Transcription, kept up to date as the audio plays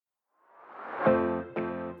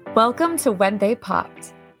Welcome to When They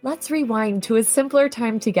Popped. Let's rewind to a simpler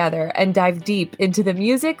time together and dive deep into the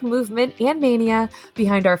music, movement, and mania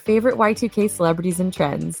behind our favorite Y2K celebrities and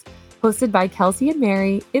trends. Hosted by Kelsey and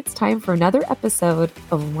Mary, it's time for another episode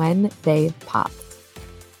of When They Popped.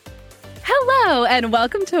 Hello, and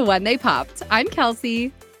welcome to When They Popped. I'm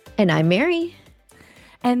Kelsey. And I'm Mary.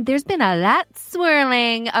 And there's been a lot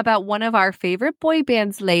swirling about one of our favorite boy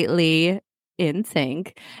bands lately,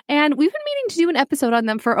 NSYNC. And we've been meaning to do an episode on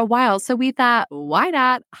them for a while, so we thought, why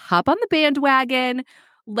not hop on the bandwagon,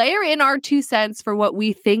 layer in our 2 cents for what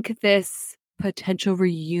we think this potential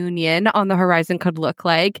reunion on the horizon could look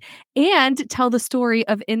like, and tell the story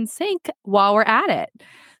of NSYNC while we're at it.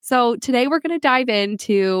 So today we're going to dive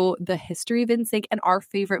into the history of NSYNC and our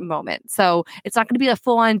favorite moments. So it's not going to be a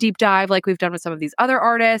full-on deep dive like we've done with some of these other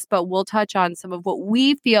artists, but we'll touch on some of what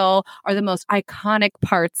we feel are the most iconic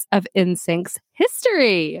parts of NSYNC's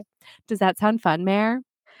history. Does that sound fun, Mare?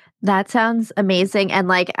 That sounds amazing.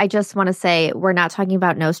 And I just want to say, we're not talking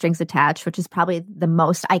about No Strings Attached, which is probably the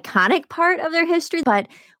most iconic part of their history, but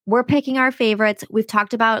we're picking our favorites. We've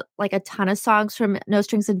talked about a ton of songs from No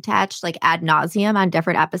Strings Attached, ad nauseum on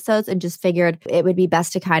different episodes, and just figured it would be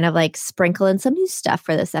best to kind of sprinkle in some new stuff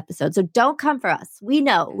for this episode. So don't come for us. We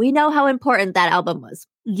know how important that album was.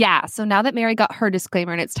 Yeah. So now that Mary got her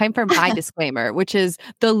disclaimer, and it's time for my disclaimer, which is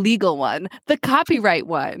the legal one, the copyright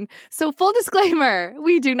one. So full disclaimer,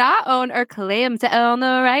 we do not own or claim to own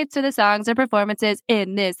the rights to the songs or performances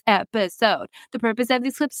in this episode. The purpose of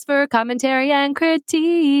these clips is for commentary and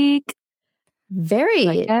critique.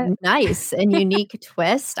 Very nice and unique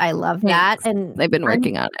twist. I love that. And they've been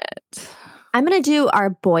working on it. I'm going to do our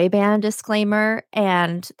boy band disclaimer,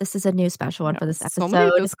 and this is a new special one for this episode. So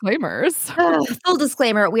many disclaimers. Full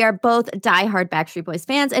disclaimer, we are both diehard Backstreet Boys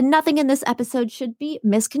fans, and nothing in this episode should be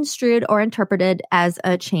misconstrued or interpreted as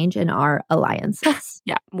a change in our alliances.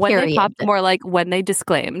 Yeah, when they popped, more like when they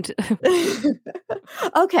disclaimed.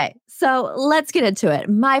 Okay, so let's get into it.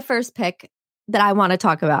 My first pick that I want to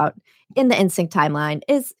talk about in the NSYNC timeline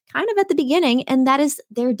is kind of at the beginning, and that is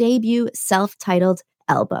their debut self-titled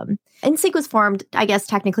album. NSYNC was formed, I guess,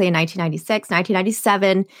 technically in 1996,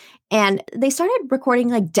 1997, and they started recording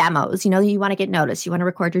demos. You want to get noticed. You want to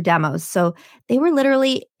record your demos. So they were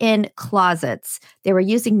literally in closets. They were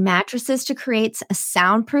using mattresses to create a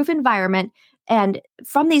soundproof environment. And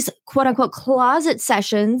from these quote unquote closet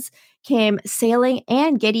sessions came Sailing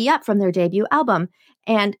and Giddy Up from their debut album.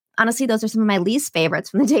 And honestly, those are some of my least favorites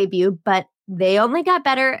from the debut, but they only got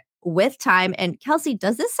better with time. And Kelsey,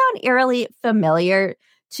 does this sound eerily familiar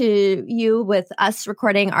to you with us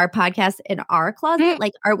recording our podcast in our closet?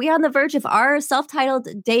 Are we on the verge of our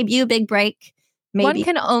self-titled debut big break? Maybe. One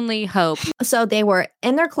can only hope. So they were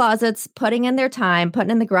in their closets, putting in their time,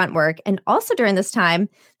 putting in the grunt work. And also during this time,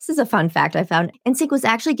 this is a fun fact I found, NSYNC was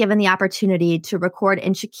actually given the opportunity to record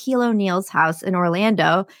in Shaquille O'Neal's house in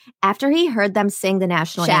Orlando after he heard them sing the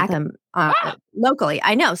national anthem locally.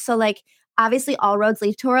 I know. So obviously, all roads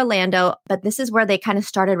lead to Orlando, but this is where they kind of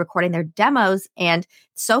started recording their demos. And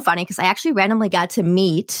it's so funny because I actually randomly got to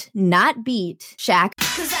meet, not beat, Shaq.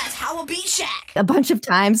 Because that's how I beat Shaq. A bunch of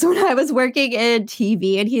times when I was working in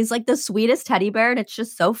TV, and he's the sweetest teddy bear. And it's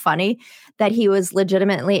just so funny that he was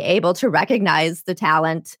legitimately able to recognize the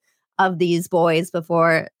talent of these boys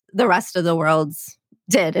before the rest of the world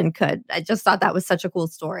did and could. I just thought that was such a cool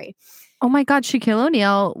story. Oh my God, Shaquille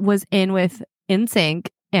O'Neal was in with NSYNC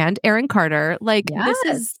and Aaron Carter.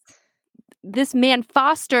 Yes. This man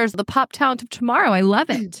fosters the pop talent of tomorrow. I love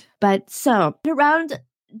it. But so around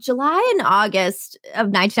July and August of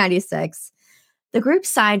 1996, the group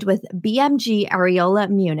signed with BMG Areola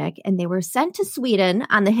Munich, and they were sent to Sweden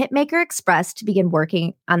on the Hitmaker Express to begin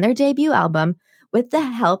working on their debut album with the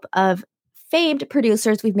help of famed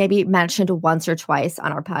producers we've maybe mentioned once or twice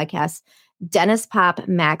on our podcast, Dennis Pop,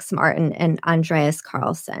 Max Martin, and Andreas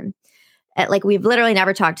Carlson. We've literally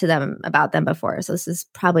never talked to them about them before. So this is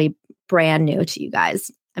probably brand new to you guys.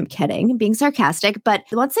 I'm kidding, being sarcastic. But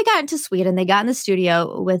once they got into Sweden, they got in the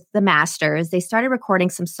studio with the masters. They started recording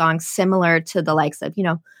some songs similar to the likes of,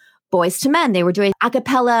 Boyz II Men. They were doing a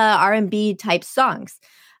cappella R&B type songs,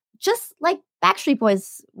 just like Backstreet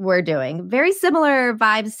Boys were doing. Very similar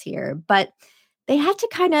vibes here. But they had to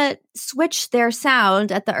kind of switch their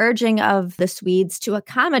sound at the urging of the Swedes to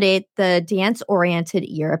accommodate the dance-oriented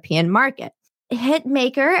European market.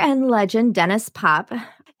 Hitmaker and legend Dennis Pop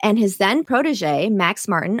and his then protege, Max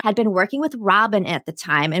Martin, had been working with Robin at the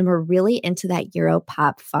time and were really into that Euro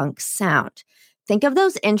pop funk sound. Think of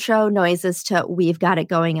those intro noises to We've Got It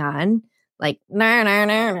Going On, like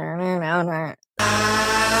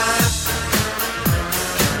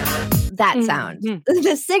that sound,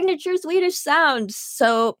 the signature Swedish sound.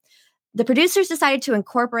 So the producers decided to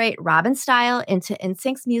incorporate Robin's style into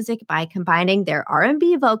NSYNC's music by combining their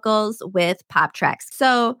R&B vocals with pop tracks.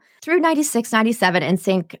 So through 96, 97,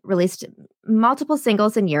 NSYNC released multiple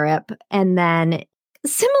singles in Europe. And then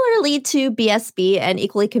similarly to BSB and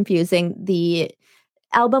equally confusing, the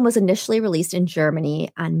album was initially released in Germany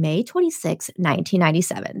on May 26,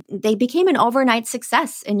 1997. They became an overnight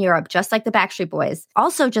success in Europe, just like the Backstreet Boys.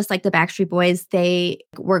 Also, just like the Backstreet Boys, they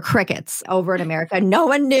were crickets over in America. No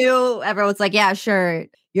one knew. Everyone's like, yeah, sure,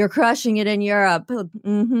 you're crushing it in Europe.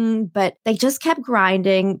 But they just kept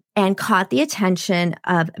grinding and caught the attention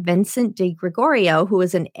of Vincent Di Gregorio, who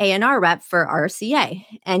was an A&R rep for RCA.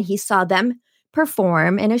 And he saw them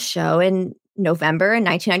perform in a show in November in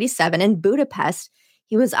 1997 in Budapest.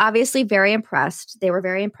 He was obviously very impressed. They were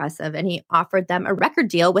very impressive, and he offered them a record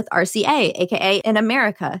deal with RCA, aka In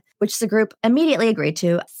America, which the group immediately agreed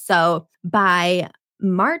to. So by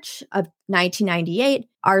March of 1998,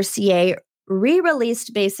 RCA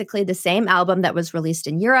re-released basically the same album that was released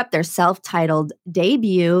in Europe, their self-titled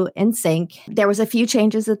debut, NSYNC. There was a few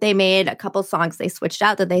changes that they made, a couple songs they switched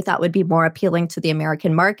out that they thought would be more appealing to the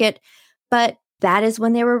American market, but that is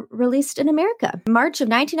when they were released in America, March of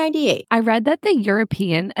 1998. I read that the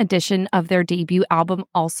European edition of their debut album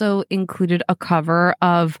also included a cover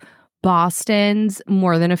of Boston's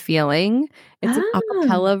More Than a Feeling. It's an a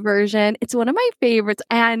cappella version. It's one of my favorites,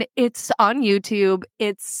 and it's on YouTube.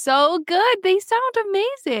 It's so good. They sound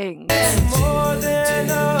amazing. More than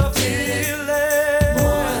a feeling.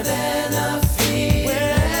 More than a feeling.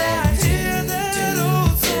 When I hear that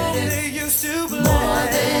old song they used to play. More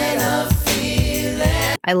than a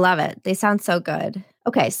feeling. I love it. They sound so good.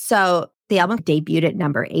 Okay, so the album debuted at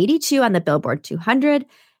number 82 on the Billboard 200.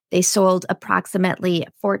 They sold approximately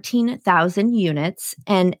 14,000 units.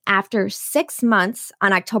 And after 6 months,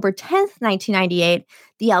 on October 10th, 1998,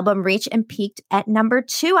 the album reached and peaked at number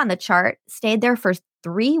 2 on the chart, stayed there for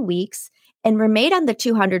 3 weeks, and remained on the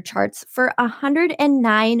 200 charts for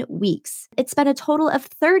 109 weeks. It spent a total of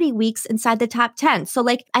 30 weeks inside the top 10. So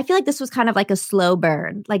I feel like this was kind of like a slow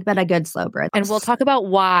burn, but a good slow burn. And we'll talk about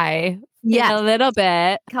why in a little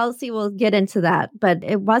bit. Kelsey will get into that, but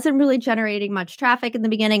it wasn't really generating much traffic in the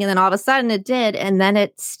beginning. And then all of a sudden it did. And then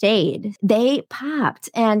it stayed. They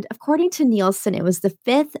popped. And according to Nielsen, it was the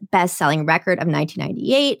 5th best-selling record of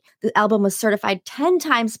 1998. The album was certified 10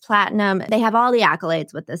 times platinum. They have all the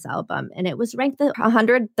accolades with this album. And it was ranked the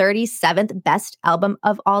 137th best album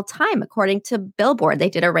of all time, according to Billboard.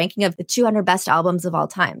 They did a ranking of the 200 best albums of all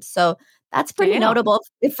time. So that's pretty notable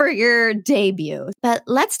for your debut. But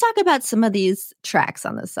let's talk about some of these tracks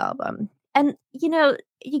on this album. And,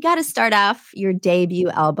 you got to start off your debut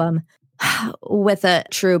album with a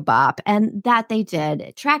true bop. And that they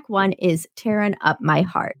did. Track 1 is Tearing Up My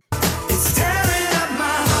Heart. It's tearing up my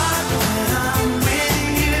heart when I'm with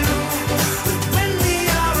you. But when we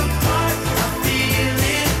are apart, I feel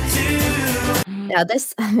it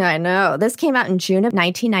too. Now I know, this came out in June of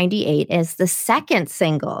 1998 as the second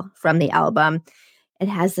single from the album. It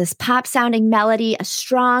has this pop-sounding melody, a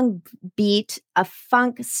strong beat, a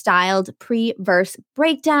funk-styled pre-verse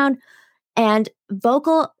breakdown, and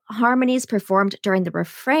vocal harmonies performed during the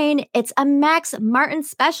refrain. It's a Max Martin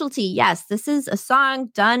specialty. Yes, this is a song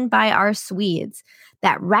done by our Swedes.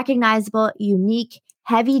 That recognizable, unique,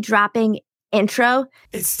 heavy-dropping intro.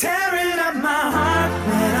 It's tearing up my heart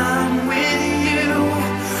when I'm with you.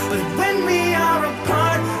 But when we are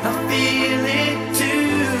apart, I feel it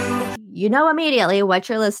too. You know immediately what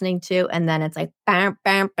you're listening to, and then it's like bam,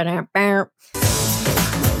 bam, bam, bam.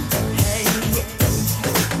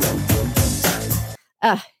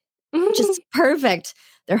 Just perfect.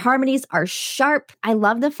 Their harmonies are sharp. I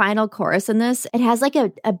love the final chorus in this. It has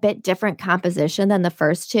a bit different composition than the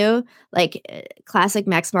first two. Classic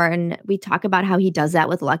Max Martin, we talk about how he does that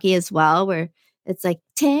with Lucky as well, where it's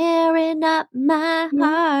tearing up my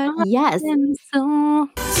heart. Yes. And so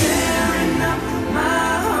Tearing up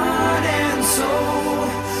my heart and soul.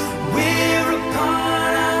 We're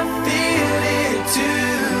apart, I feel it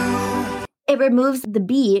too. It removes the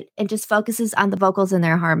beat and just focuses on the vocals and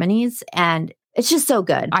their harmonies. And it's just so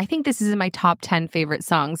good. I think this is in my top 10 favorite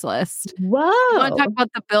songs list. Whoa. You want to talk about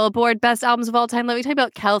the Billboard best albums of all time? Let me talk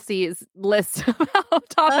about Kelsey's list of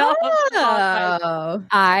top albums of all time.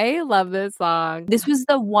 I love this song. This was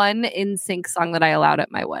the one NSYNC song that I allowed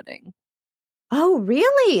at my wedding. Oh,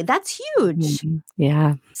 really? That's huge.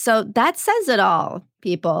 Yeah. So that says it all,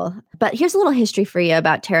 people. But here's a little history for you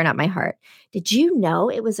about Tearing Up My Heart. Did you know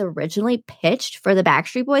it was originally pitched for the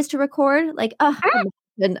Backstreet Boys to record?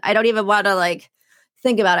 And I don't even want to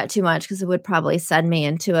think about it too much because it would probably send me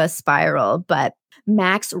into a spiral. But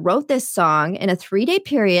Max wrote this song in a 3-day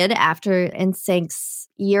period after NSYNC's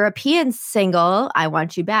European single, I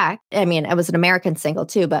Want You Back. I mean, it was an American single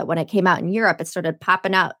too, but when it came out in Europe, it started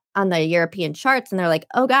popping out on the European charts and they're like,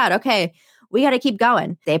 oh God, okay, we got to keep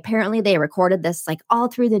going. They recorded this like all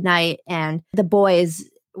through the night and the boys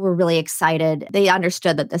were really excited. They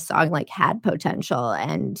understood that this song like had potential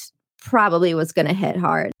and probably was going to hit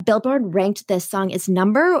hard. Billboard ranked this song as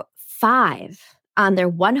number 5 on their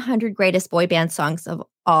 100 greatest boy band songs of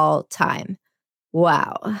all time.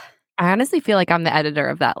 Wow. I honestly feel like I'm the editor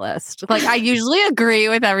of that list. Like, I usually agree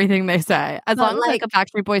with everything they say, as long as like a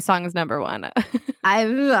Backstreet Boys song is number 1.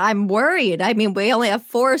 I'm worried. I mean, we only have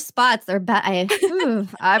 4 spots.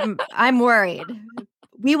 I'm worried.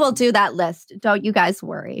 We will do that list. Don't you guys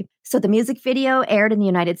worry. So the music video aired in the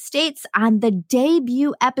United States on the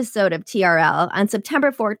debut episode of TRL on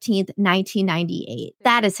September 14th, 1998.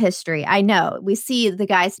 That is history. I know. We see the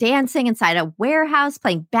guys dancing inside a warehouse,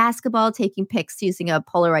 playing basketball, taking pics using a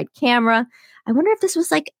Polaroid camera. I wonder if this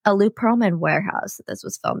was like a Lou Pearlman warehouse that this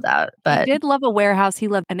was filmed out. But He did love a warehouse. He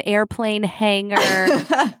loved an airplane hangar.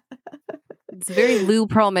 It's very Lou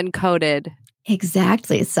Pearlman coded.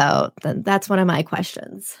 Exactly. So that's one of my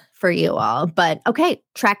questions for you all. But okay,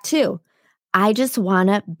 track 2. I Just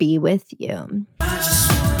Wanna Be With You.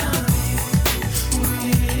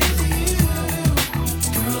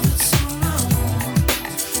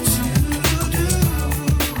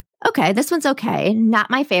 Okay, this one's okay.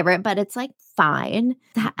 Not my favorite, but it's like fine.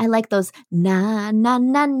 I like those na na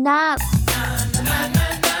na na.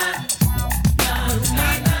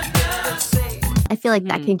 I feel like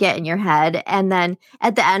that can get in your head. And then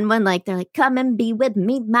at the end when like they're like, come and be with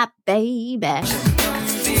me, my baby.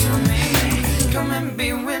 Come and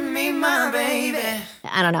be with me, my baby.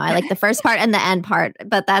 I don't know. I like the first part and the end part,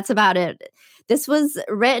 but that's about it. This was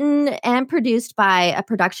written and produced by a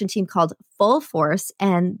production team called Full Force.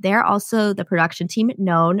 And they're also the production team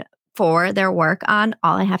known for their work on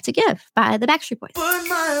All I Have to Give by the Backstreet Boys. But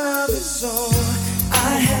my love is all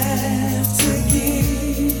I have to give.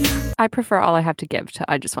 I prefer All I Have to Give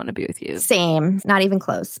to I Just Want to Be With You. Same, not even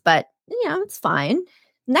close, but you know, it's fine.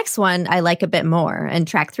 Next one I like a bit more. And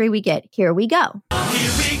track 3 we get Here We Go.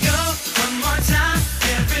 Here we go, one more time.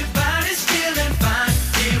 Everybody's feeling fine.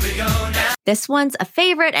 Here we go now. This one's a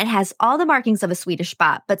favorite and has all the markings of a Swedish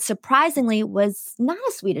bop, but surprisingly was not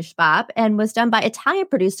a Swedish bop and was done by Italian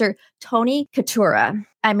producer Tony Katura.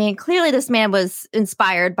 I mean, clearly this man was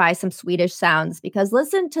inspired by some Swedish sounds because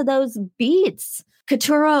listen to those beats.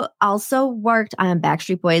 Katura also worked on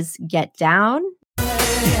Backstreet Boys' Get Down.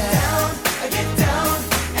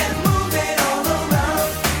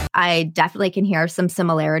 I definitely can hear some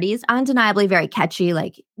similarities. Undeniably very catchy,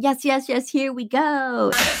 like, yes, yes, yes, here we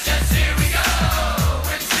go. Yes, here we go.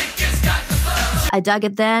 NSYNC has got the flow. I dug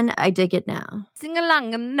it then, I dig it now. Sing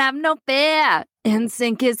along and have no fear.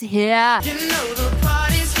 NSYNC is here. You know the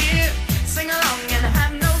party's here. Sing along and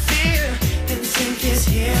have no fear. NSYNC is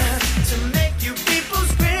here to make you people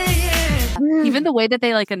scream. Even the way that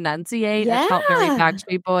they like enunciate, it felt very Yeah.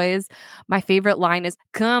 Backstreet Boys. My favorite line is,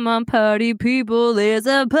 come on party people, there's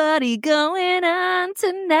a party going on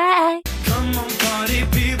tonight. Come on, party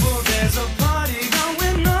people. There's a party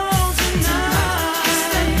going on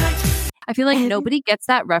tonight. I feel like nobody gets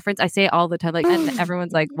that reference. I say it all the time, like, and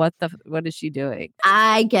everyone's like, what is she doing?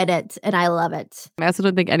 I get it, and I love it. I also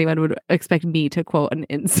don't think anyone would expect me to quote an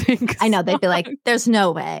NSYNC. I know, they'd be like, there's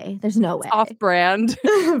no way. There's no way. Off brand.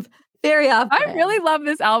 Very off. I really love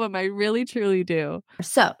this album. I really, truly do.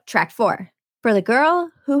 So, track 4. For the girl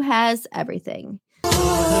who has everything.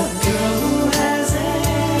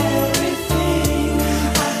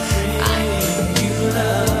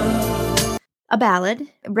 A ballad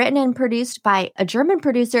written and produced by a German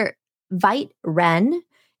producer, Veit Ren.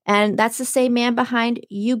 And that's the same man behind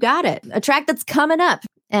You Got It, a track that's coming up.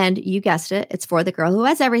 And you guessed it, it's for the girl who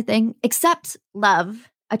has everything except love,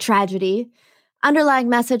 a tragedy. Underlying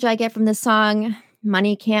message I get from this song,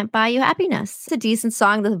 money can't buy you happiness. It's a decent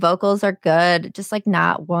song. The vocals are good, just like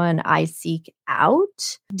not one I seek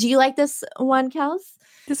out. Do you like this one, Kels?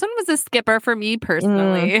 This one was a skipper for me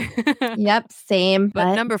personally. Yep, same.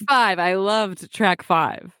 But number 5, I loved track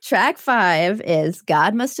 5. Track 5 is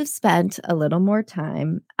God Must Have Spent a Little More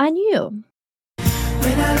Time on You.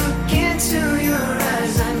 When I look into your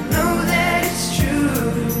eyes, I know that it's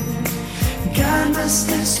true. God must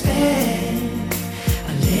have spent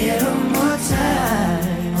a little more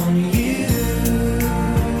time on you.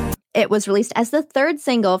 It was released as the 3rd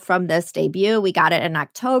single from this debut. We got it in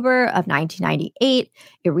October of 1998.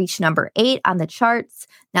 It reached number 8 on the charts.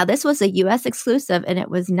 Now, this was a US exclusive, and it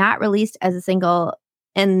was not released as a single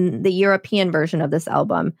in the European version of this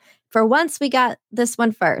album. For once, we got this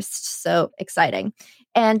one first. So exciting.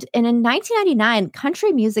 And in 1999,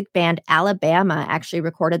 country music band Alabama actually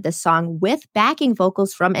recorded this song with backing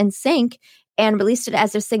vocals from NSYNC and released it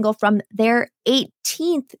as a single from their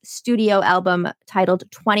 18th studio album titled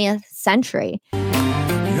 20th Century.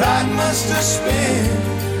 God must have spent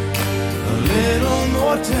a little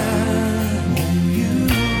more time on you.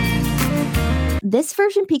 This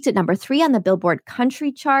version peaked at number 3 on the Billboard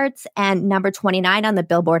Country charts and number 29 on the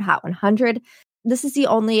Billboard Hot 100. This is the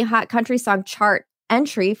only hot country song chart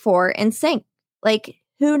entry for NSYNC. Like,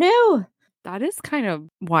 who knew? That is kind of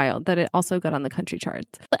wild that it also got on the country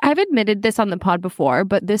charts. I've admitted this on the pod before,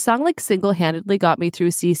 but this song like single-handedly got me through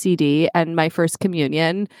CCD and my first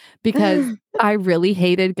communion because I really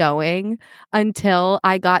hated going until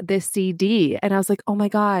I got this CD. And I was like, oh my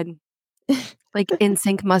God, like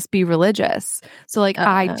NSYNC must be religious. So like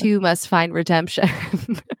I too must find redemption.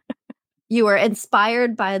 You were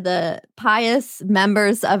inspired by the pious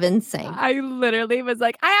members of NSYNC. I literally was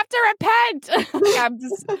like, I have to repent.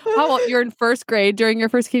 You're in first grade during your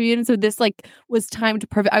first communion. So this like was time to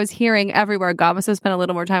pray. I was hearing everywhere, God must have spent a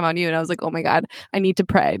little more time on you. And I was like, oh my God, I need to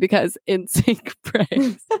pray because NSYNC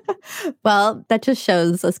prays. Well, that just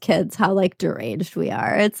shows us kids how like deranged we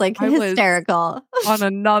are. It's like hysterical. On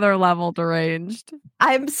another level deranged.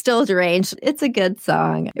 I'm still deranged. It's a good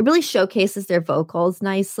song. It really showcases their vocals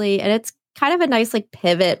nicely. And it's kind of a nice like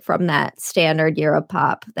pivot from that standard Euro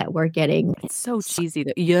pop that we're getting. It's so cheesy.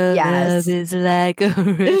 Yes. Love is like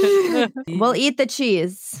a We'll eat the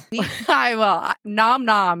cheese. I will. Nom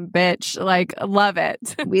nom, bitch. Like, love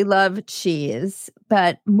it. We love cheese.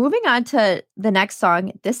 But moving on to the next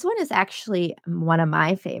song, this one is actually one of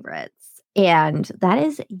my favorites. And that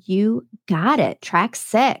is You Got It, track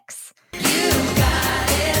 6. You got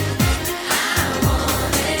it. I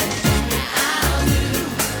want it. I'll do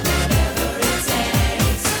whatever it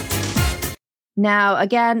takes. Now,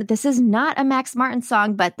 again, this is not a Max Martin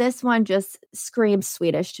song, but this one just screams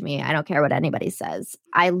Swedish to me. I don't care what anybody says.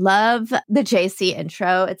 I love the JC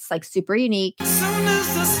intro. It's like super unique. Soon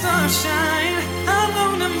as the stars shine, I'm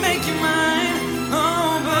gonna make you mine.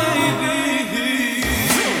 Oh, baby.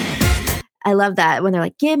 I love that when they're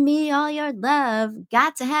like, give me all your love.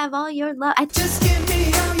 Got to have all your love. Just give me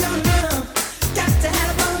all your love. Got to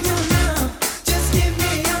have all your love. Just give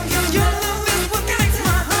me all your love is what guides my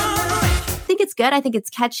heart. I think it's good. I think it's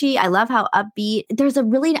catchy. I love how upbeat. There's a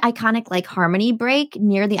really iconic like harmony break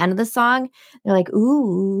near the end of the song. They're like,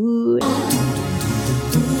 ooh.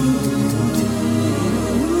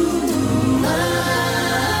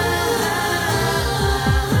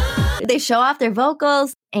 They show off their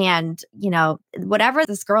vocals and, you know, whatever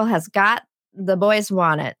this girl has got, the boys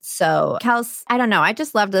want it. So, Kels, I don't know. I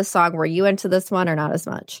just love this song. Were you into this one or not as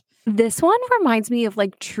much? This one reminds me of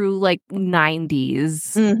like true like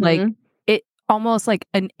 90s. Mhm. Like it almost like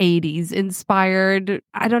an 80s inspired.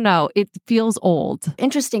 I don't know. It feels old.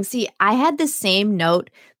 Interesting. See, I had the same note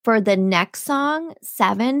for the next song,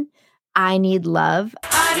 7, I Need Love.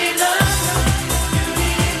 I need love. You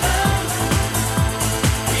need love.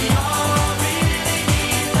 We all really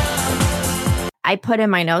need love. I put in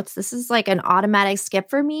my notes, this is like an automatic skip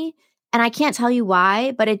for me. And I can't tell you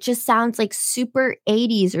why, but it just sounds like super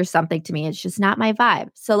 80s or something to me. It's just not my vibe.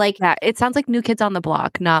 So like, Yeah, it sounds like New Kids on the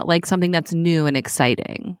Block, not like something that's new and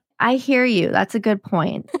exciting. I hear you. That's a good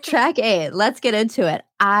point. Track 8, let's get into it.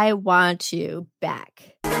 I Want You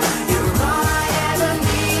Back. You're all I ever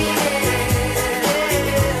needed.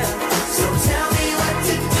 So tell me what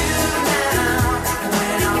to do now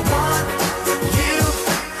when I want you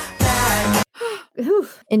back.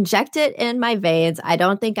 Oof. Inject it in my veins. I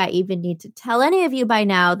don't think I even need to tell any of you by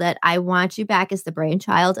now that I Want You Back is the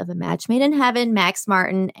brainchild of a match made in heaven, Max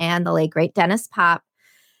Martin, and the late great Dennis Pop.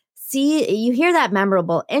 See, you hear that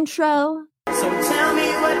memorable intro. So tell me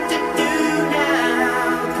what to do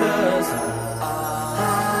now, 'cause I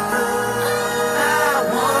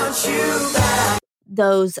want you back.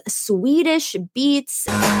 Those Swedish beats.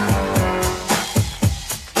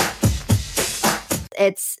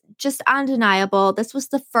 It's just undeniable. This was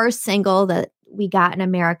the first single that we got in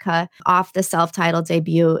America off the self-titled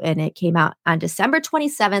debut, and it came out on December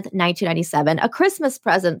 27th, 1997. A Christmas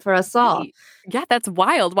present for us all. Yeah, that's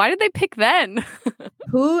wild. Why did they pick then?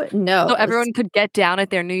 Who knows? So everyone could get down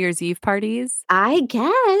at their New Year's Eve parties? I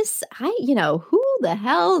guess. Who the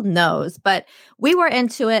hell knows? But we were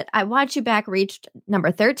into it. I Want You Back reached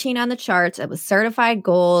number 13 on the charts. It was certified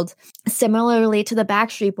gold. Similarly to the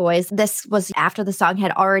Backstreet Boys, this was after the song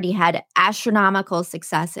had already had astronomical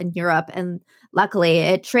success in Europe. And luckily,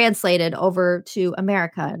 it translated over to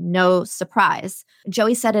America. No surprise.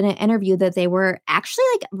 Joey said in an interview that they were actually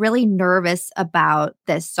really nervous about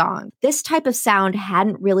this song. This type of sound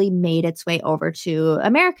hadn't really made its way over to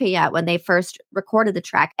America yet when they first recorded the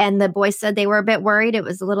track. And the boys said they were a bit worried it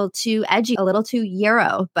was a little too edgy, a little too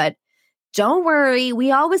Euro. But don't worry,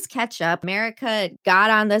 we always catch up. America got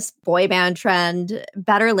on this boy band trend.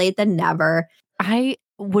 Better late than never. I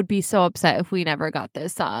would be so upset if we never got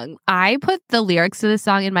this song. I put the lyrics to this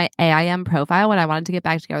song in my AIM profile when I wanted to get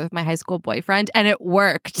back together with my high school boyfriend, and it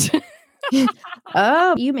worked.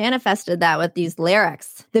 Oh, you manifested that with these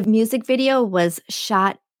lyrics. The music video was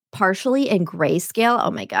shot partially in grayscale.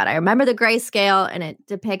 Oh my God, I remember the grayscale, and it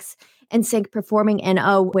depicts NSYNC performing in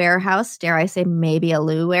a warehouse. Dare I say maybe a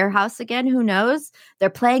Lou warehouse again? Who knows? They're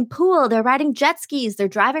playing pool. They're riding jet skis. They're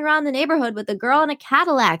driving around the neighborhood with a girl in a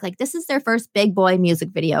Cadillac. This is their first big boy music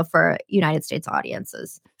video for United States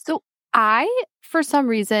audiences. So I, for some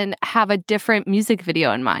reason, have a different music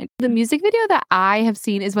video in mind. The music video that I have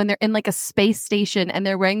seen is when they're in a space station and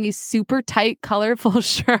they're wearing these super tight, colorful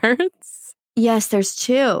shirts. Yes, there's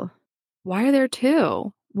two. Why are there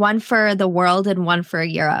two? One for the world and one for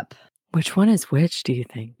Europe. Which one is which, do you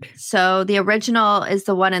think? So the original is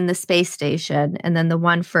the one in the space station, and then the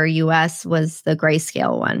one for US was the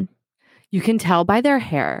grayscale one. You can tell by their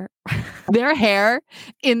hair. Their hair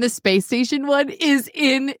in the space station one is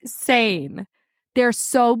insane. They're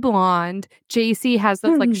so blonde. JC has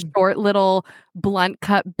those short little blunt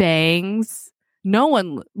cut bangs. No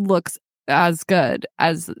one looks as good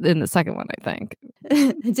as in the second one, I think.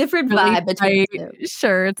 Different vibe between the two.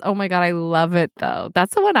 Shirts. Oh my God, I love it though.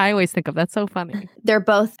 That's the one I always think of. That's so funny. They're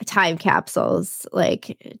both time capsules,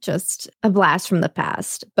 just a blast from the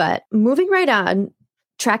past. But moving right on,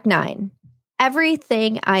 track 9,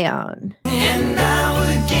 Everything I Own. And I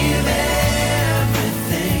would give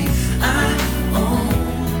everything I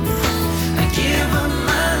own. I give up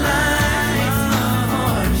my life, my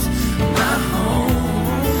heart, my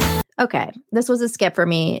home. Okay, this was a skip for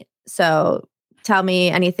me. So tell me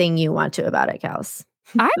anything you want to about it, Kels.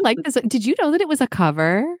 I like this. Did you know that it was a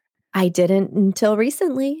cover? I didn't until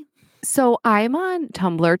recently. So I'm on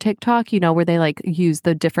Tumblr TikTok, where they use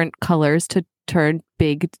the different colors to turn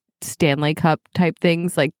big Stanley Cup type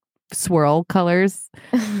things, swirl colors.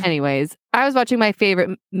 Anyways, I was watching my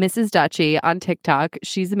favorite Mrs. Dutchie on TikTok.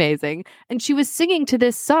 She's amazing. And she was singing to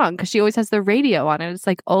this song because she always has the radio on it. It's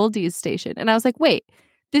oldies station. And I was like, wait,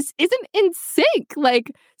 this isn't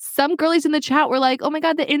NSYNC. Some girlies in the chat were like, oh my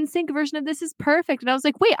God, the NSYNC version of this is perfect. And I was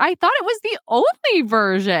like, wait, I thought it was the only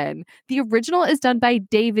version. The original is done by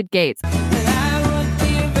David Gates.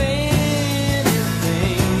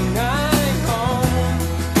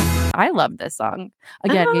 I love this song.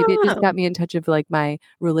 Again, maybe it just got me in touch with my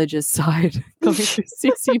religious side, going through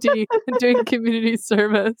CCD and doing community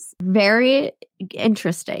service. Very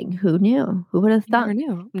interesting. Who knew? Who would have thought? Never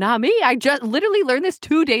knew. Not me. I just literally learned this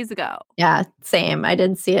 2 days ago. Yeah, same. I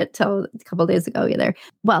didn't see it till a couple days ago either.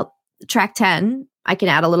 Well, track 10, I can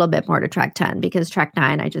add a little bit more to track 10 because track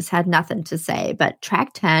 9, I just had nothing to say. But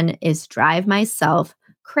track 10 is Drive Myself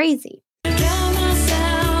Crazy.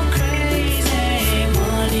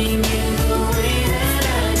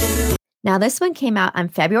 Now, this one came out on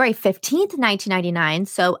February 15th, 1999.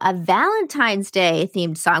 So a Valentine's Day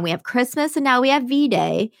themed song. We have Christmas and now we have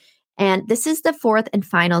V-Day. And this is the 4th and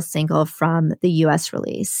final single from the US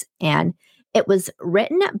release. And it was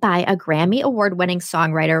written by a Grammy Award-winning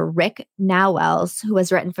songwriter, Rick Nowels, who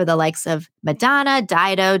has written for the likes of Madonna,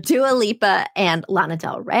 Dido, Dua Lipa, and Lana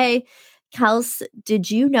Del Rey. Kels, did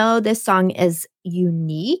you know this song is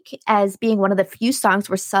unique as being one of the few songs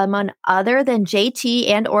where someone other than JT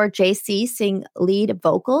and or JC sing lead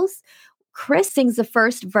vocals? Chris sings the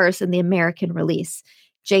first verse in the American release.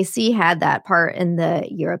 JC had that part in the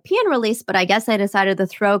European release, but I guess I decided to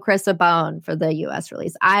throw Chris a bone for the US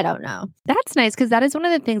release. I don't know. That's nice because that is one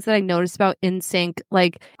of the things that I noticed about NSYNC.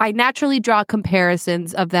 I naturally draw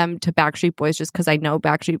comparisons of them to Backstreet Boys just because I know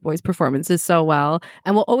Backstreet Boys' performances so well.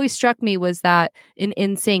 And what always struck me was that in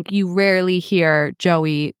NSYNC, you rarely hear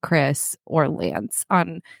Joey, Chris, or Lance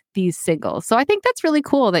on these singles. So I think that's really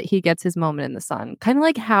cool that he gets his moment in the sun. Kind of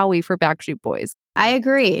like Howie for Backstreet Boys. I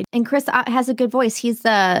agree. And Chris has a good voice. He's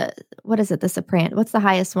the soprano? What's the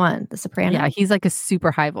highest one? The soprano? Yeah, he's a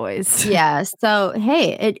super high voice. Yeah. So,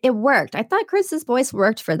 hey, it worked. I thought Chris's voice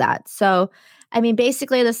worked for that. So I mean,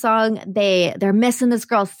 basically the song, they're missing this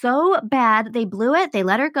girl so bad. They blew it. They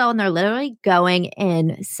let her go and they're literally going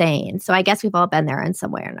insane. So I guess we've all been there in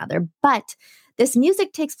some way or another. But this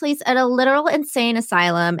music takes place at a literal insane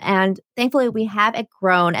asylum. And thankfully, we have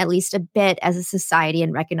grown at least a bit as a society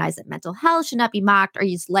and recognize that mental health should not be mocked or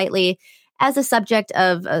used lightly as a subject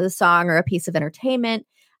of a song or a piece of entertainment.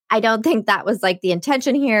 I don't think that was like the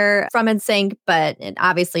intention here from NSYNC, but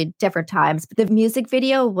obviously different times. But the music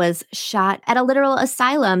video was shot at a literal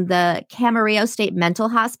asylum, the Camarillo State Mental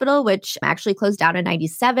Hospital, which actually closed down in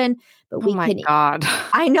 97. But Oh my God.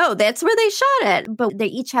 I know, that's where they shot it. But they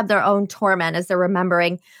each have their own torment as they're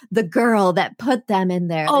remembering the girl that put them in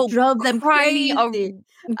there, that drove them crazy.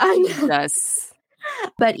 I know. Jesus.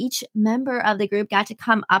 But each member of the group got to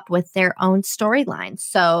come up with their own storyline.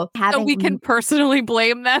 So we can personally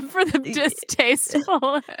blame them for the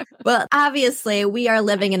distasteful. Well, obviously, we are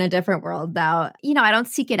living in a different world now. You know, I don't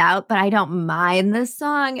seek it out, but I don't mind this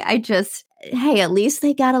song. Hey, at least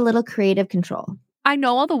they got a little creative control. I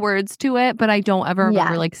know all the words to it, but I don't ever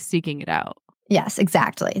remember like seeking it out. Yes,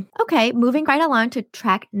 exactly. Okay, moving right along to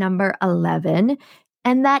track number 11.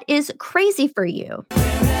 And that is Crazy for You.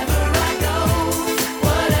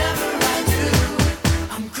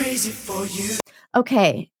 Crazy for you.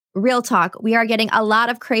 Okay, real talk. We are getting a lot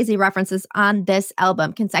of crazy references on this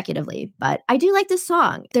album consecutively, but I do like this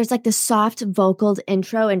song. There's like this soft vocaled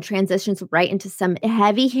intro and transitions right into some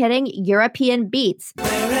heavy hitting European beats.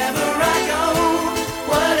 Wherever I go,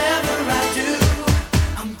 whatever I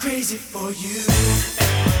do, I'm crazy for you.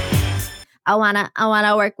 I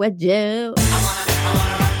wanna work with you.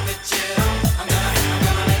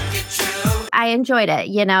 I enjoyed it.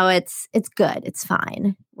 You know, it's good. It's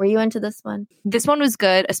fine. Were you into this one? This one was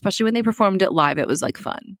good, especially when they performed it live. It was like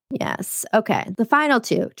fun. Yes. Okay. The final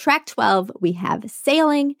two. Track 12, we have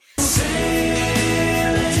Sailing.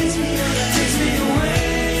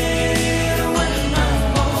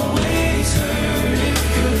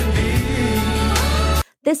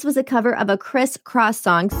 This was a cover of a Criss Cross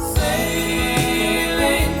song.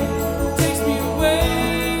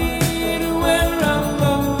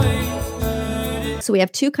 So we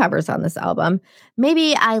have two covers on this album.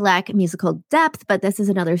 Maybe I lack musical depth, but this is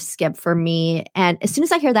another skip for me. And as soon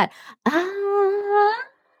as I hear that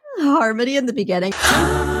harmony in the beginning,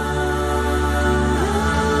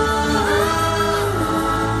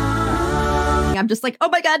 I'm just like, oh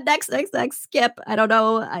my God, next, skip. I don't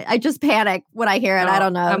know. I just panic when I hear it. I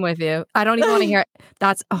don't know. I'm with you. I don't even want to hear it.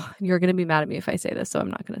 You're going to be mad at me if I say this, so I'm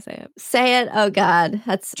not going to say it. Say it. Oh God.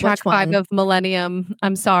 That's track 5 of Millennium.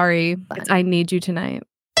 I'm sorry. It's I Need You Tonight.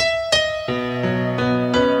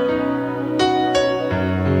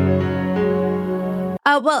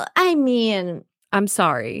 Well, I mean, I'm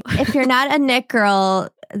sorry. If you're not a Nick girl,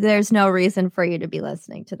 there's no reason for you to be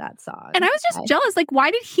listening to that song. And I was just jealous. Like,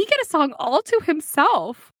 why did he get a song all to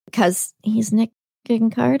himself? Because he's Nick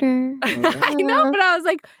and Carter. I know, but I was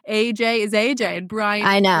like, AJ is AJ and Brian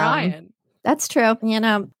is Brian. That's true. You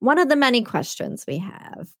know, one of the many questions we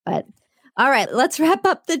have. But all right, let's wrap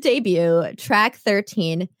up the debut. Track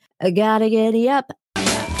 13, I Gotta Giddy Up.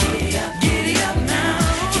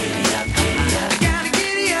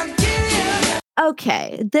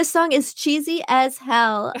 Okay, this song is cheesy as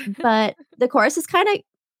hell, but the chorus is kind of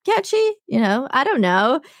catchy. You know, I don't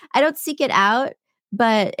know. I don't seek it out,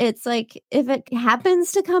 but it's like if it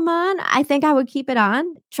happens to come on, I think I would keep it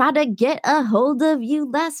on. Tried to get a hold of you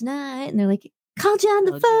last night, and they're like, called you on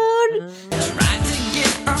the phone. Tried to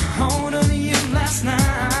get a hold of you last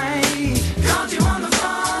night. Called you on the phone.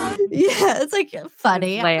 Yeah, it's like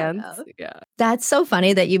funny. Lance. Yeah. That's so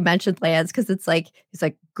funny that you mentioned Lance because it's like, he's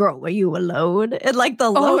like, girl, were you alone? And like the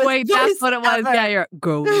lowest wait, that's what it was. Ever. Yeah, you're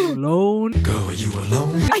go alone. Girl, were you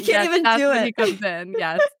alone? I can't even that's do when it. He comes in.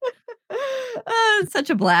 Yes. It's such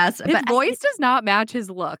a blast. His voice does not match his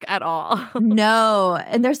look at all. No.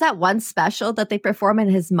 And there's that one special that they perform and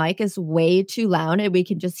his mic is way too loud and we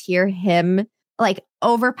can just hear him like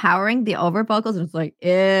overpowering the over vocals. And it's like,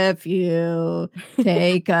 if you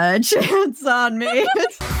take a chance on me. Baby, you're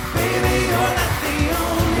not the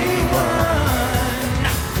only one.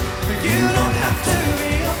 You don't have to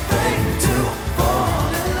be afraid to fall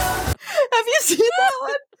in love. Have you seen that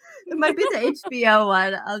one? It might be the HBO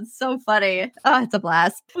one. It's so funny. Oh, it's a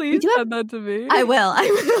blast. Please send that to me. I will.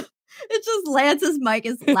 It's just Lance's mic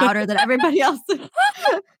is louder than everybody else's.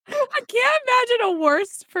 I can't imagine a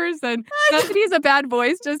worse person. Not that he's a bad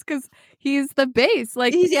voice, just because he's the bass.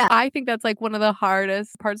 Like, Yeah. I think that's like one of the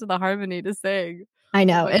hardest parts of the harmony to sing. I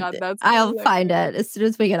know. Oh my God, that's I'll hilarious. find it as soon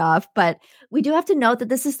as we get off. But we do have to note that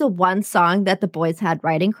this is the one song that the boys had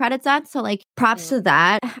writing credits on. So, like, props to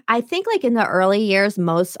that. I think, like, in the early years,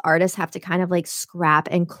 most artists have to kind of like scrap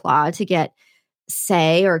and claw to get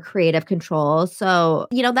say or creative control. So,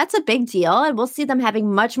 that's a big deal. And we'll see them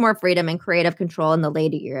having much more freedom and creative control in the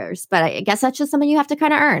later years. But I guess that's just something you have to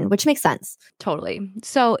kind of earn, which makes sense. Totally.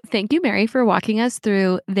 So thank you, Mary, for walking us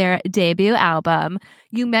through their debut album.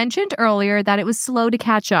 You mentioned earlier that it was slow to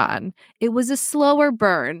catch on. It was a slower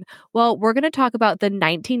burn. Well, we're going to talk about the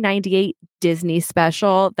 1998 Disney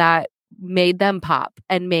special that made them pop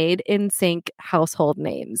and made NSYNC household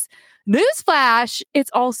names. Newsflash, it's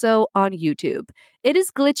also on YouTube. It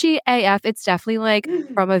is glitchy AF. It's definitely like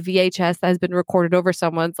from a VHS that has been recorded over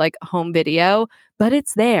someone's like home video, but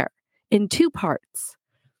it's there in 2 parts.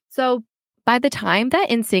 So by the time that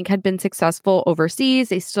NSYNC had been successful overseas,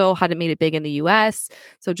 they still hadn't made it big in the US.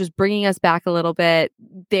 So just bringing us back a little bit,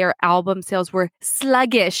 their album sales were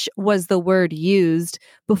sluggish was the word used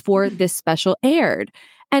before this special aired.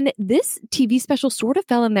 And this TV special sort of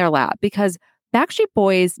fell in their lap because Backstreet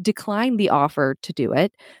Boys declined the offer to do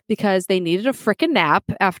it because they needed a frickin' nap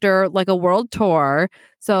after like a world tour.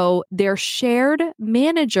 So their shared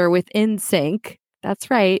manager with NSYNC, that's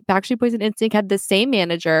right, Backstreet Boys and NSYNC had the same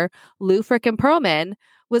manager, Lou frickin' Pearlman,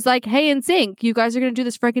 was like, hey, NSYNC, you guys are going to do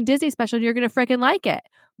this frickin' Disney special and you're going to frickin' like it.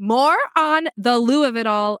 More on the Lou of it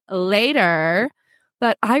all later.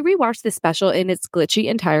 But I rewatched this special in its glitchy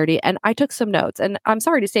entirety and I took some notes. And I'm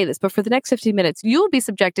sorry to say this, but for the next 15 minutes, you will be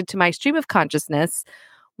subjected to my stream of consciousness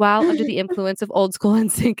while under the influence of old school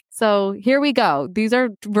NSYNC. So here we go. These are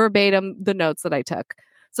verbatim the notes that I took.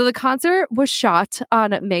 So the concert was shot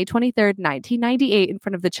on May 23rd, 1998 in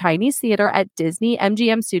front of the Chinese Theater at Disney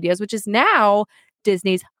MGM Studios, which is now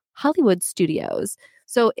Disney's Hollywood Studios.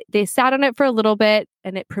 So they sat on it for a little bit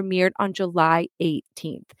and it premiered on July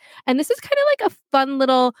 18th. And this is kind of like a fun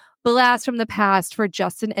little blast from the past for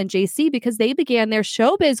Justin and JC because they began their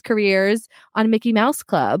showbiz careers on Mickey Mouse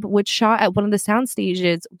Club, which shot at one of the sound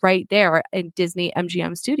stages right there in Disney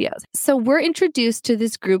MGM Studios. So we're introduced to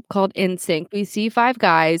this group called NSYNC. We see 5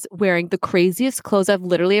 guys wearing the craziest clothes I've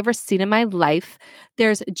literally ever seen in my life.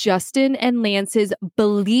 There's Justin and Lance's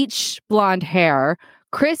bleached blonde hair.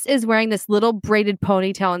 Chris is wearing this little braided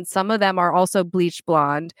ponytail, and some of them are also bleached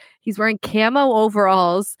blonde. He's wearing camo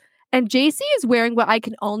overalls. And JC is wearing what I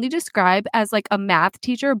can only describe as like a math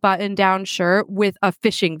teacher button-down shirt with a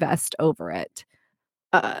fishing vest over it.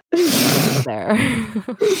 There.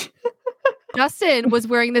 Justin was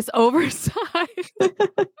wearing this oversized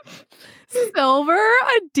silver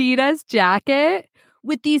Adidas jacket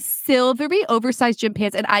with these silvery oversized gym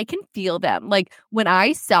pants, and I can feel them. Like when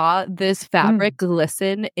I saw this fabric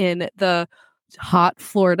glisten in the hot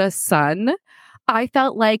Florida sun, I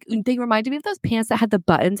felt like they reminded me of those pants that had the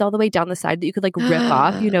buttons all the way down the side that you could like rip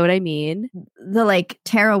off. You know what I mean? The like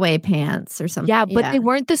tearaway pants or something. Yeah, but they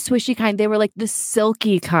weren't the swishy kind. They were like the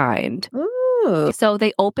silky kind. Ooh. So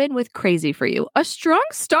they open with Crazy for You. A strong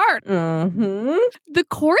start. Mm-hmm. The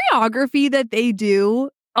choreography that they do,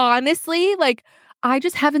 honestly, like I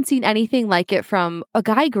just haven't seen anything like it from a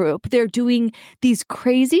guy group. They're doing these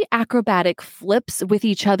crazy acrobatic flips with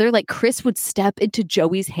each other. Like Chris would step into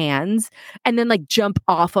Joey's hands and then like jump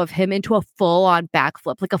off of him into a full-on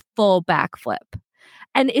backflip, like a full backflip.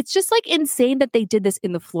 And it's just like insane that they did this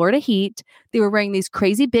in the Florida heat. They were wearing these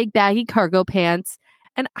crazy big baggy cargo pants.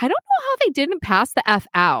 And I don't know how they didn't pass the F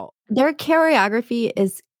out. Their choreography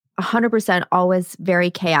is 100% always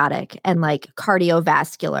very chaotic and like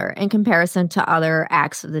cardiovascular in comparison to other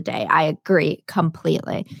acts of the day. I agree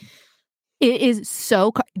completely. It is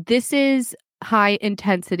so, this is high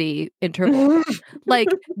intensity interval. Like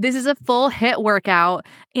this is a full hit workout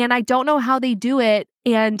and I don't know how they do it.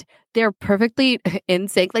 And they're perfectly in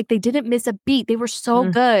sync. Like they didn't miss a beat. They were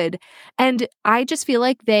so good. And I just feel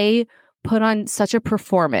like they put on such a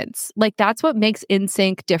performance. Like that's what makes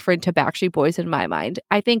NSYNC different to Backstreet Boys in my mind.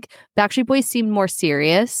 I think Backstreet Boys seemed more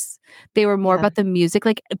serious. They were more about the music.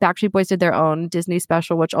 Like Backstreet Boys did their own Disney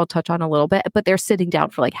special, which I'll touch on a little bit, but they're sitting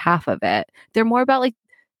down for like half of it. They're more about like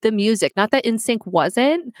the music. Not that NSYNC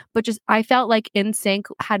wasn't, but just I felt like NSYNC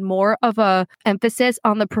had more of a emphasis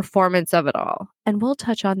on the performance of it all. And we'll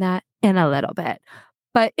touch on that in a little bit.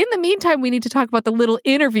 But in the meantime, we need to talk about the little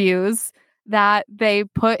interviews that they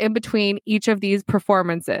put in between each of these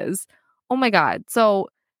performances. Oh my God. So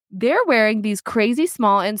They're wearing these crazy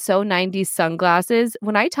small and so 90s sunglasses.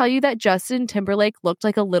 When I tell you that Justin Timberlake looked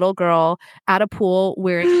like a little girl at a pool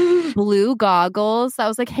wearing blue goggles, I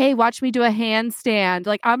was like, hey, watch me do a handstand.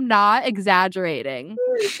 Like, I'm not exaggerating.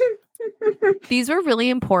 These were really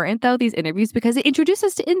important, though, these interviews, because it introduced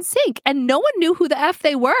us to NSYNC, and no one knew who the F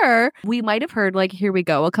they were. We might have heard, like, Here We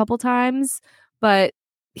Go a couple times, but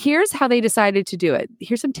here's how they decided to do it.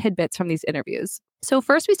 Here's some tidbits from these interviews. So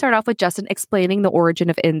first, we start off with Justin explaining the origin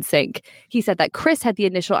of NSYNC. He said that Chris had the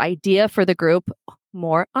initial idea for the group.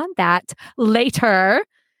 More on that later.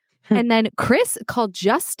 And then Chris called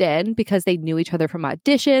Justin because they knew each other from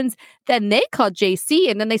auditions. Then they called JC,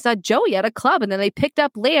 and then they saw Joey at a club, and then they picked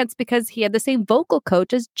up Lance because he had the same vocal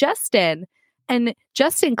coach as Justin. And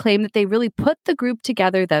Justin claimed that they really put the group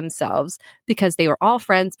together themselves because they were all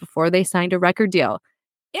friends before they signed a record deal.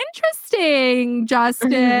 Interesting,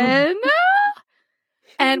 Justin.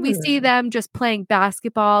 And we see them just playing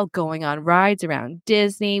basketball, going on rides around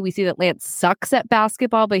Disney. We see that Lance sucks at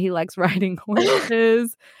basketball, but he likes riding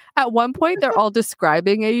horses. At one point, they're all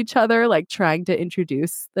describing each other, like trying to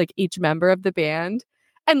introduce like each member of the band.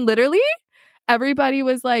 And literally, everybody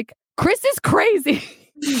was like, Chris is crazy.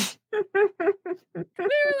 They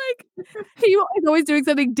were like, he was always doing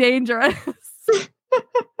something dangerous.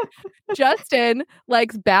 Justin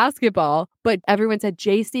likes basketball, but everyone said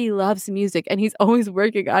JC loves music and he's always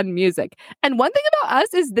working on music. And one thing about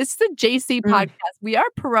us is this is a JC podcast. We are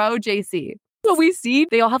pro JC. So we see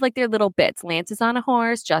they all have like their little bits. Lance is on a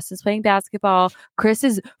horse. Justin's playing basketball. Chris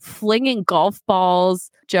is flinging golf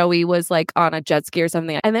balls. Joey was like on a jet ski or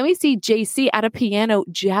something. And then we see JC at a piano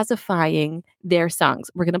jazzifying their songs.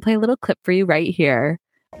 We're going to play a little clip for you right here.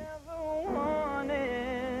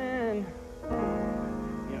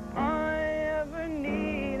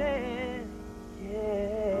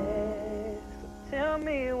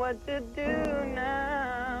 What to do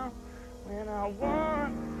now when I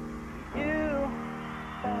want you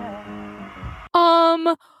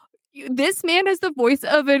back. This man has the voice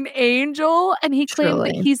of an angel, and he claims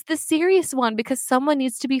that he's the serious one because someone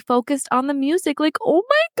needs to be focused on the music. Like, oh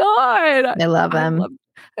my God. I love him.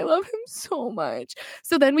 I love him so much.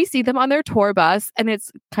 So then we see them on their tour bus, and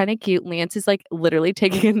it's kind of cute. Lance is like literally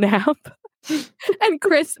taking a nap, and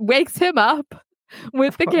Chris wakes him up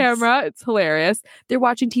with the camera. It's hilarious. They're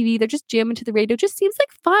watching TV. They're just jamming to the radio. Just seems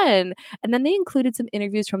like fun. And then they included some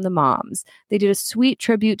interviews from the moms. They did a sweet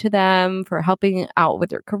tribute to them for helping out with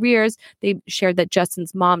their careers. They shared that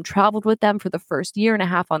Justin's mom traveled with them for the first year and a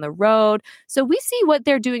half on the road. So we see what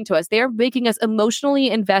they're doing to us. They are making us emotionally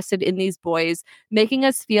invested in these boys, making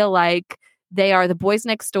us feel like they are the boys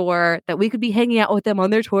next door, that we could be hanging out with them on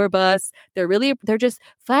their tour bus. They're just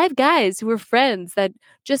five guys who were friends that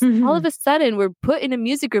just all of a sudden were put in a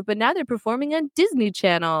music group, and now they're performing on Disney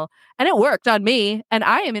Channel. And it worked on me. And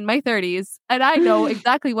I am in my 30s, and I know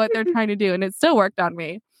exactly what they're trying to do, and it still worked on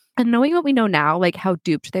me. And knowing what we know now, like how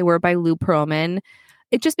duped they were by Lou Pearlman,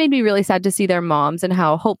 it just made me really sad to see their moms and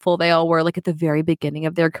how hopeful they all were, like at the very beginning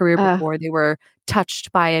of their career before they were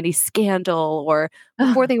touched by any scandal or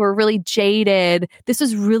before they were really jaded. This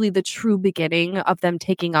was really the true beginning of them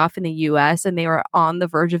taking off in the US, and they were on the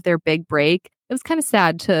verge of their big break. It was kind of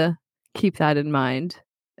sad to keep that in mind.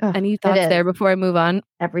 Any thoughts there before I move on?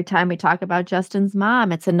 Every time we talk about Justin's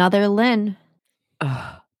mom, it's another Lynn.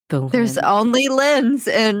 There's only Lynn's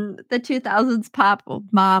in the 2000s pop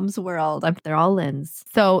mom's world. They're all Lynn's.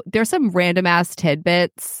 So there's some random ass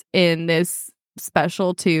tidbits in this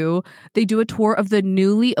special too. They do a tour of the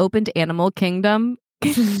newly opened Animal Kingdom.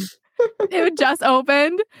 It just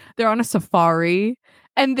opened. They're on a safari.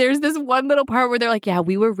 And there's this one little part where they're like, yeah,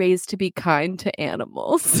 we were raised to be kind to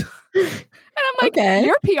animals. And I'm like,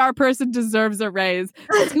 your PR person deserves a raise.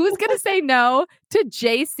 Who's going to say no to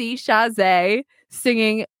JC Chazé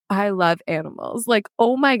singing I love animals? Like,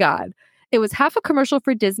 oh my God. It was half a commercial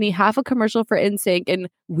for Disney, half a commercial for NSYNC, and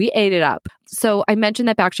we ate it up. So I mentioned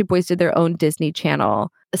that Backstreet Boys did their own Disney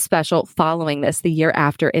Channel special following this the year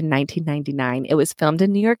after in 1999. It was filmed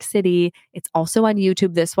in New York City. It's also on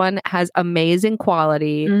YouTube. This one has amazing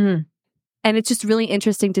quality. And it's just really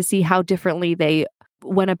interesting to see how differently they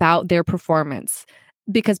went about their performance.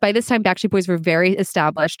 Because by this time, Backstreet Boys were very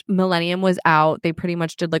established. Millennium was out. They pretty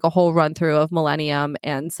much did like a whole run through of Millennium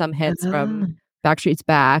and some hits from Backstreet's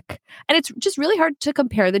Back. And it's just really hard to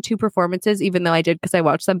compare the two performances, even though I did because I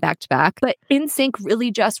watched them back to back. But NSYNC really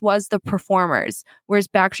just was the performers, whereas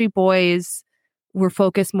Backstreet Boys were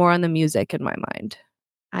focused more on the music in my mind.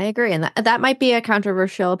 I agree. And that might be a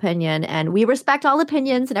controversial opinion. And we respect all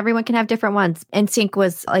opinions and everyone can have different ones. NSYNC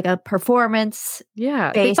was like a performance.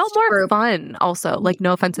 Yeah. They felt more group. fun also. Like,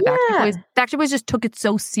 no offense to Backstreet Boys. Backstreet Boys just took it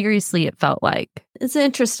so seriously, it felt like. It's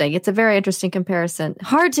interesting. It's a very interesting comparison.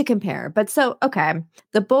 Hard to compare. But so, okay.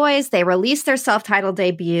 The boys, they release their self-titled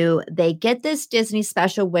debut. They get this Disney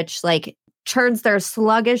special, which like turns their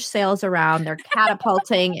sluggish sales around. They're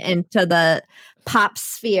catapulting into the pop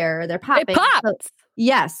sphere. They're popping. It popped.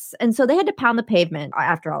 Yes. And so they had to pound the pavement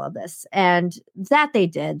after all of this. And that they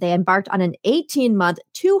did. They embarked on an 18-month,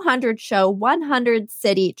 200-show,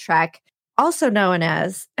 100-city trek, also known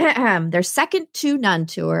as their Second to None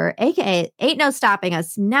tour, aka Ain't No Stopping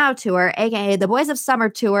Us Now tour, aka the Boys of Summer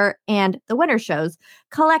tour, and the winter shows,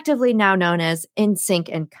 collectively now known as NSYNC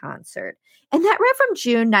in Concert. And that ran from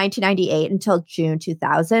June 1998 until June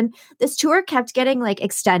 2000. This tour kept getting like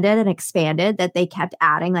extended and expanded, that they kept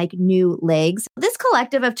adding like new legs. This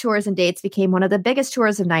collective of tours and dates became one of the biggest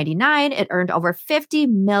tours of 99. It earned over $50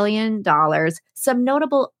 million. Some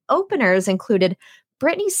notable openers included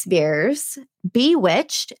Britney Spears,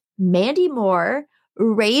 Bewitched, Mandy Moore,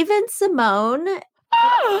 Raven Simone,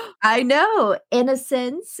 I know,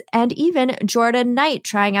 NSYNC, and even Jordan Knight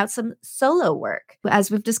trying out some solo work. As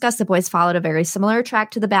we've discussed, the boys followed a very similar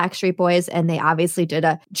track to the Backstreet Boys, and they obviously did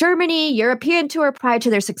a Germany, European tour prior to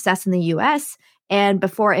their success in the US. And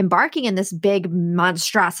before embarking in this big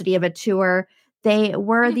monstrosity of a tour, they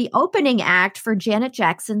were the opening act for Janet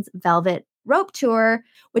Jackson's Velvet Rope Tour,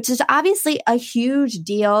 which is obviously a huge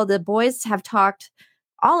deal. The boys have talked,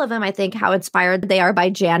 all of them, I think, how inspired they are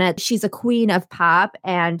by Janet. She's a queen of pop,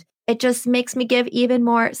 and it just makes me give even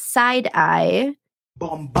more side eye.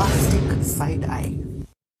 Bombastic side eye.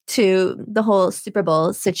 To the whole Super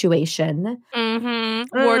Bowl situation.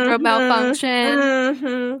 Wardrobe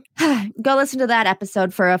malfunction. Go listen to that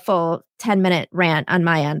episode for a full 10-minute rant on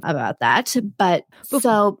my end about that. But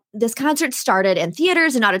so this concert started in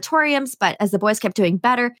theaters and auditoriums, but as the boys kept doing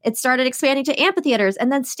better, it started expanding to amphitheaters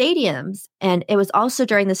and then stadiums. And it was also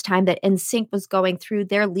during this time that NSYNC was going through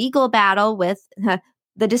their legal battle with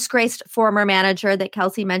the disgraced former manager that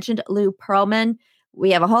Kelsey mentioned, Lou Pearlman.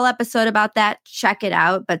 We have a whole episode about that. Check it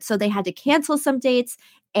out. But so they had to cancel some dates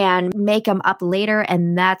and make them up later.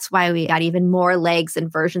 And that's why we got even more legs and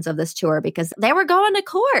versions of this tour, because they were going to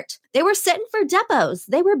court. They were sitting for depots.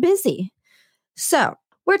 They were busy. So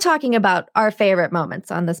we're talking about our favorite moments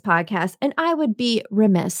on this podcast. And I would be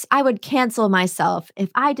remiss. I would cancel myself if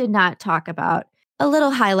I did not talk about a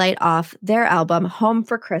little highlight off their album, Home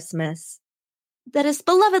for Christmas, that is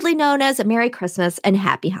belovedly known as Merry Christmas and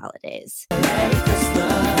Happy Holidays. Merry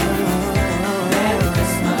Christmas, Merry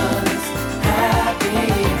Christmas,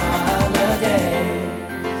 Happy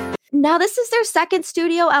Holidays. Now, this is their second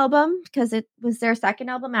studio album, because it was their second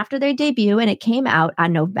album after their debut, and it came out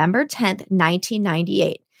on November 10th,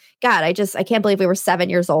 1998. God, I can't believe we were 7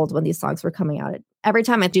 years old when these songs were coming out. Every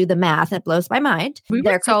time I do the math, it blows my mind. We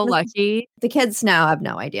were so lucky. The kids now have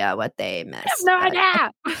no idea what they missed. I have no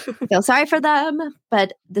idea. I feel sorry for them.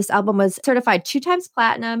 But this album was certified 2 times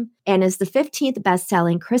platinum and is the 15th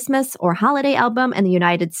best-selling Christmas or holiday album in the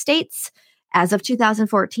United States. As of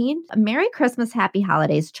 2014, Merry Christmas, Happy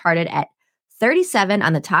Holidays charted at 37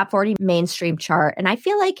 on the top 40 mainstream chart. And I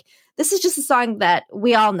feel like this is just a song that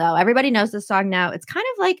we all know. Everybody knows this song now. It's kind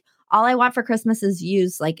of like All I Want for Christmas Is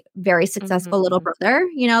You's like very successful little brother,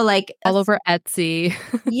 like all over Etsy.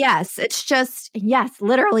 Yes, it's just,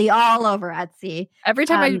 literally all over Etsy. Every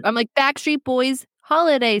time I'm like, Backstreet Boys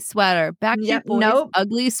holiday sweater, Backstreet Boys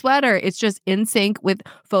ugly sweater. It's just NSYNC with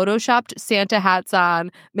photoshopped Santa hats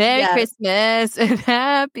on. Merry Christmas and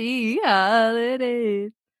Happy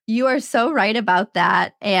Holidays. You are so right about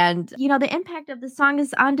that. And, the impact of the song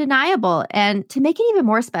is undeniable. And to make it even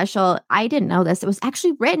more special, I didn't know this. It was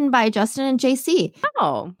actually written by Justin and JC.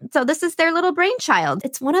 Oh. So this is their little brainchild.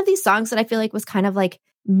 It's one of these songs that I feel like was kind of like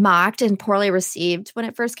mocked and poorly received when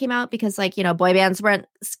it first came out because boy bands weren't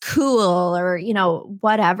cool or,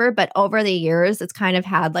 whatever. But over the years, it's kind of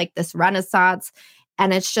had like this renaissance.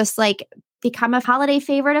 And it's just like become a holiday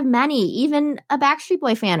favorite of many, even a Backstreet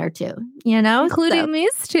Boy fan or two, Including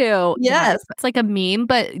these two. Yes. It's like a meme,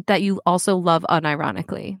 but that you also love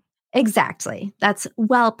unironically. Exactly. That's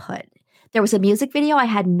well put. There was a music video. I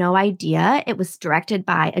had no idea. It was directed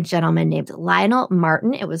by a gentleman named Lionel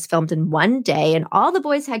Martin. It was filmed in one day, and all the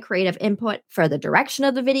boys had creative input for the direction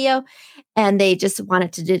of the video, and they just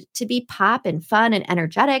wanted to be pop and fun and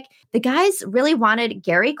energetic. The guys really wanted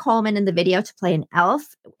Gary Coleman in the video to play an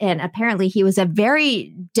elf, and apparently he was a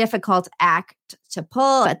very difficult act to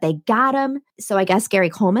pull, but they got him. So I guess Gary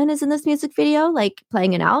Coleman is in this music video, like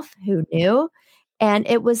playing an elf. Who knew? And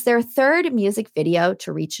it was their third music video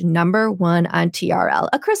to reach number 1 on TRL,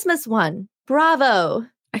 a Christmas one. Bravo.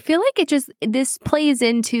 I feel like this plays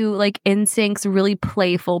into like NSYNC's really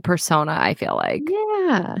playful persona, I feel like.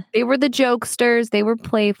 Yeah. They were the jokesters. They were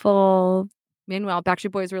playful. Meanwhile,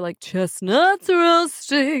 Backstreet Boys were like, chestnuts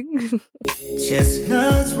roasting.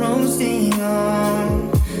 Chestnuts roasting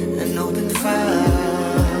on an open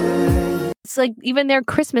fire. It's like even their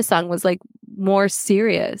Christmas song was like more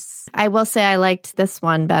serious. I will say I liked this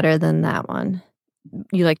one better than that one.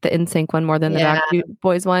 You like the NSYNC one more than the Backstreet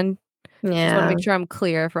Boys one? Just want to make sure I'm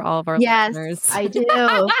clear for all of our listeners. I do.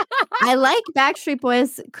 I like Backstreet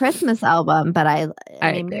Boys' Christmas album, but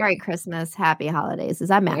I mean, Merry Christmas, Happy Holidays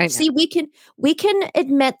is a match. See, we can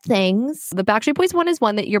admit things. The Backstreet Boys one is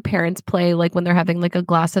one that your parents play like when they're having like a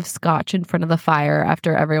glass of scotch in front of the fire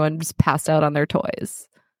after everyone just passed out on their toys.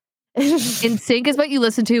 NSYNC is what you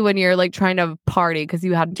listen to when you're like trying to party because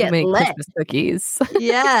you had too many Christmas cookies.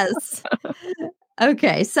 Yes.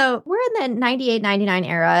 Okay, so we're in the 98, 99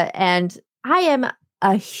 era, and I am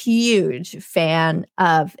a huge fan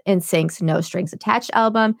of NSYNC's No Strings Attached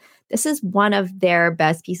album. This is one of their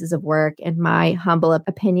best pieces of work, in my humble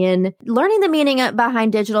opinion. Learning the meaning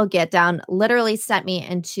behind Digital Get Down literally sent me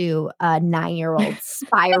into a 9-year-old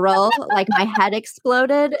spiral. Like my head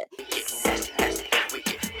exploded.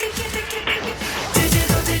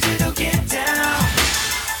 Digital get down.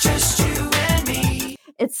 Just you and me.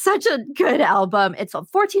 It's such a good album. It's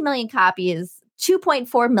 14 million copies,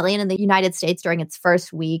 2.4 million in the United States during its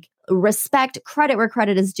first week. Respect, credit where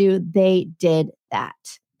credit is due. They did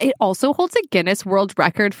that. It also holds a Guinness World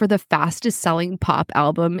Record for the fastest selling pop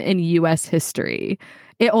album in U.S. history.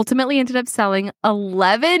 It ultimately ended up selling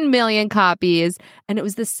 11 million copies, and it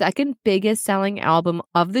was the second biggest selling album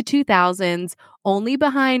of the 2000s, only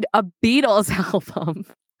behind a Beatles album.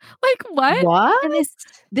 Like, what? What? And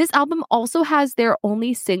this album also has their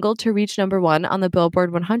only single to reach number 1 on the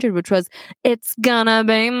Billboard 100, which was It's Gonna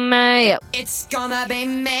Be Me. It's gonna be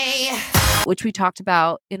me. Which we talked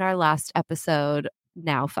about in our last episode,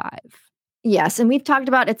 Now 5. Yes, and we've talked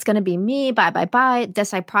about It's Gonna Be Me, Bye Bye Bye,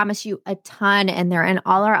 This I Promise You a ton, and they're in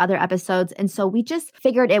all our other episodes. And so we just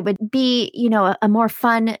figured it would be, a more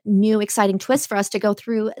fun, new, exciting twist for us to go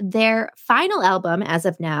through their final album as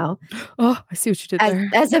of now. Oh, I see what you did there.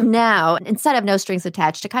 As of now, instead of No Strings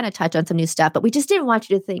Attached, to kind of touch on some new stuff. But we just didn't want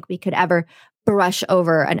you to think we could ever brush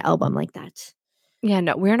over an album like that. Yeah,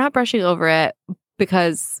 no, we're not brushing over it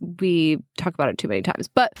because we talk about it too many times.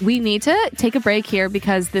 But we need to take a break here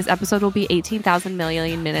because this episode will be 18,000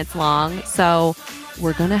 million minutes long. So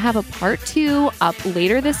we're going to have a part 2 up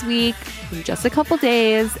later this week in just a couple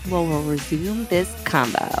days. We'll resume this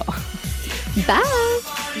combo. Bye.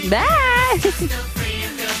 Bye. Still free,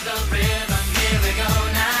 feel the rhythm, here we go.